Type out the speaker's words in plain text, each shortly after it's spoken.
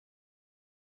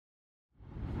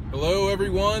Hello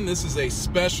everyone, this is a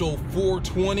special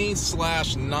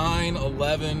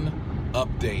 420/9/11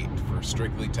 update for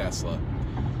Strictly Tesla.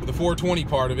 The 420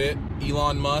 part of it,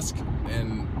 Elon Musk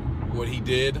and what he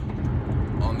did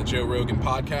on the Joe Rogan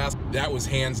podcast, that was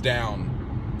hands down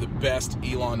the best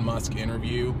Elon Musk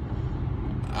interview.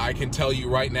 I can tell you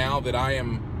right now that I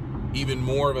am even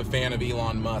more of a fan of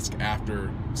Elon Musk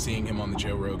after seeing him on the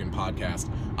Joe Rogan podcast.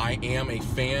 I am a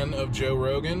fan of Joe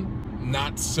Rogan,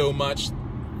 not so much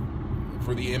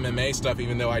for the MMA stuff,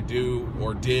 even though I do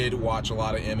or did watch a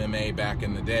lot of MMA back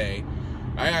in the day.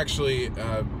 I actually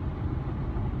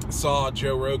saw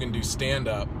Joe Rogan do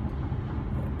stand-up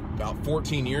about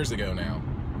 14 years ago now.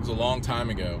 It was a long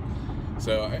time ago.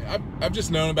 So I've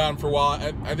just known about him for a while.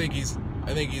 I think he's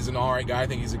an alright guy. I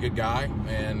think he's a good guy.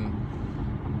 And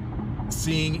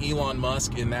seeing Elon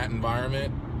Musk in that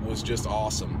environment was just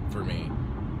awesome for me.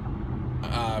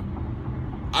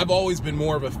 I've always been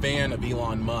more of a fan of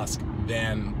Elon Musk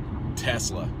than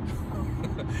Tesla.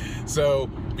 So,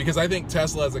 because I think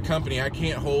Tesla as a company, I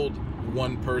can't hold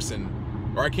one person,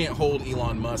 or I can't hold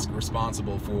Elon Musk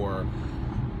responsible for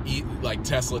like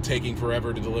Tesla taking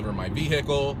forever to deliver my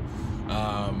vehicle,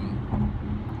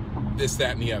 this,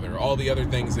 that, and the other. All the other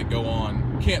things that go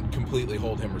on, can't completely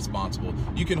hold him responsible.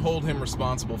 You can hold him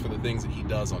responsible for the things that he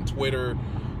does on Twitter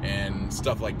and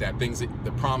stuff like that, things that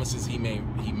the promises he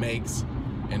makes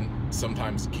and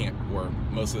sometimes can't, or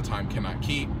most of the time cannot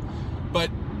keep. But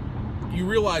you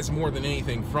realize more than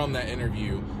anything from that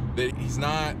interview that he's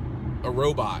not a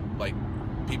robot. Like,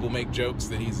 people make jokes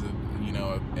that he's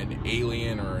an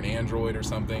alien or an android or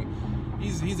something.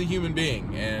 He's a human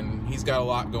being, and he's got a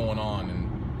lot going on, and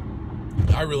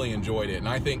I really enjoyed it. And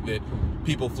I think that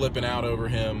people flipping out over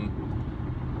him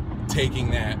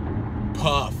taking that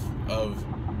puff of,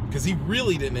 because he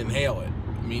really didn't inhale it.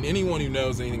 I mean, anyone who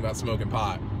knows anything about smoking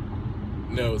pot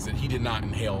knows that he did not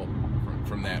inhale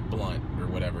from that blunt or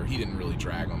whatever. He didn't really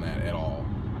drag on that at all.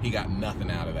 He got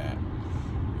nothing out of that.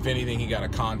 If anything, he got a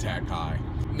contact high.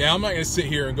 Now, I'm not going to sit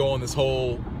here and go on this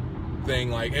whole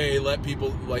thing like, hey, let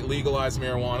people like legalize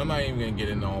marijuana. I'm not even going to get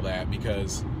into all that,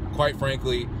 because quite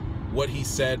frankly, what he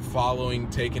said following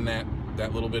taking that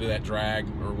little bit of that drag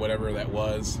or whatever that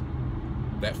was,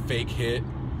 that fake hit,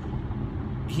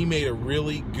 he made a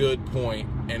really good point,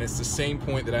 and it's the same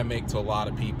point that I make to a lot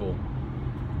of people.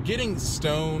 Getting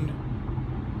stoned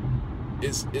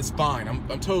is fine. I'm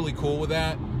totally cool with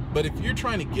that. But if you're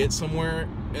trying to get somewhere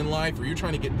in life, or you're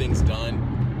trying to get things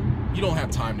done, you don't have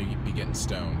time to be getting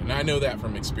stoned. And I know that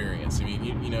from experience. I mean,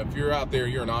 you know, if you're out there,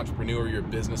 you're an entrepreneur, you're a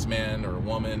businessman or a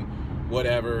woman,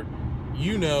 whatever,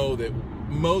 you know that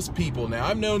most people, now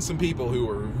I've known some people who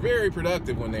were very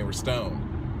productive when they were stoned.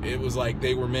 It was like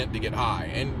they were meant to get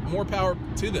high, and more power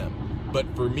to them. But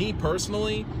for me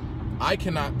personally, I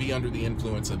cannot be under the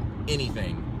influence of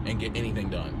anything and get anything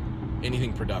done,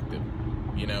 anything productive,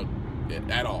 you know,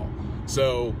 at all.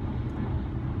 So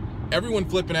everyone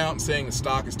flipping out and saying the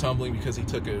stock is tumbling because he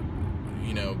took a,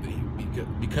 you know,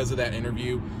 because of that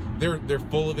interview, they're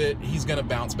full of it. He's going to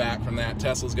bounce back from that.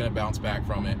 Tesla's going to bounce back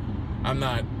from it. I'm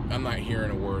not hearing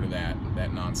a word of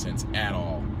that nonsense at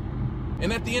all.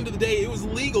 And at the end of the day, it was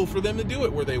legal for them to do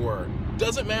it where they were.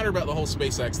 Doesn't matter about the whole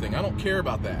SpaceX thing. I don't care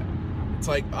about that. It's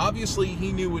like, obviously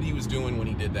he knew what he was doing when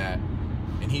he did that,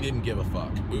 and he didn't give a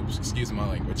fuck. Oops, excuse my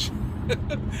language.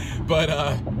 But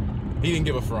he didn't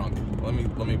give a frunk. Let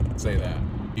me say that.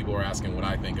 People are asking what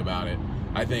I think about it.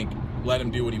 I think let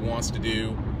him do what he wants to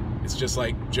do. It's just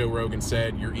like Joe Rogan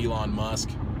said, you're Elon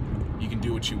Musk. You can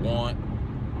do what you want,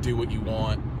 do what you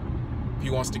want. If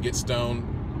he wants to get stoned,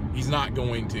 he's not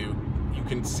going to. You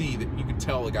can see that, you can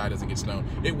tell the guy doesn't get stoned.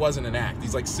 It wasn't an act.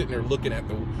 He's like sitting there looking at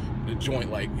the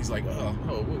joint, like he's like, oh,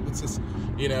 what's this?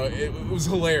 You know, it was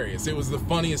hilarious. It was the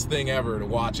funniest thing ever to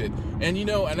watch it. And you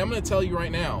know, and I'm going to tell you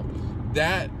right now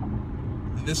that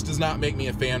this does not make me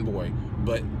a fanboy,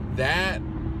 but that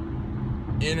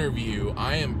interview,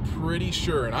 I am pretty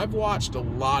sure, and I've watched a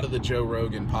lot of the Joe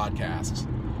Rogan podcasts,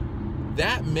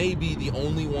 that may be the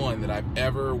only one that I've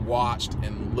ever watched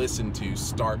and listened to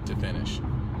start to finish.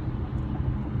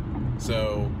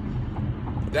 So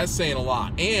that's saying a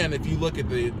lot. And if you look at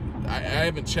I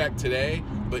haven't checked today,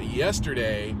 but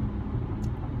yesterday,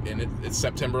 and it's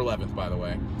September 11th, by the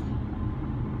way,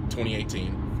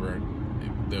 2018, for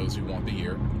those who want the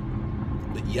year.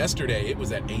 But yesterday, it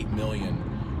was at 8 million.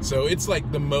 So it's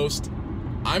like the most,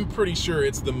 I'm pretty sure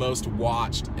it's the most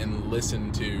watched and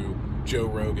listened to Joe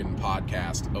Rogan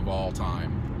podcast of all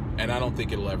time. And I don't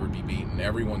think it'll ever be beaten.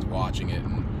 Everyone's watching it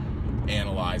and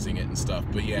analyzing it and stuff.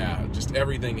 But yeah, just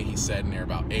everything that he said in there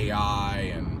about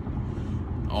AI and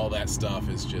all that stuff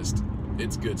is just,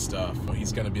 it's good stuff.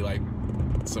 He's going to be like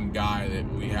some guy that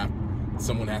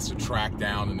someone has to track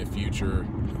down in the future.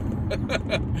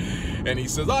 And he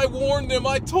says, I warned them,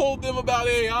 I told them about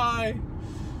AI.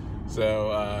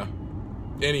 So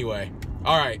anyway,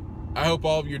 all right, I hope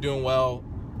all of you are doing well.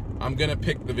 I'm gonna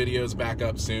pick the videos back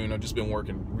up soon. I've just been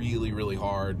working really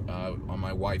hard on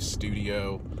my wife's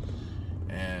studio,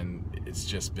 and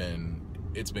it's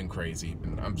been crazy,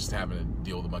 and I'm just having to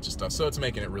deal with a bunch of stuff, so it's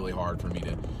making it really hard for me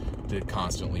to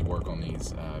constantly work on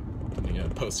these,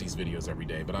 post these videos every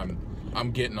day. But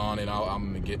I'm getting on it. I'm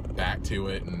gonna get back to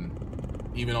it, and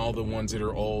even all the ones that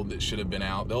are old that should have been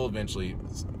out, they'll eventually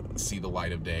see the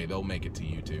light of day. They'll make it to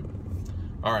YouTube.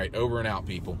 All right, over and out,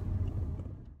 people.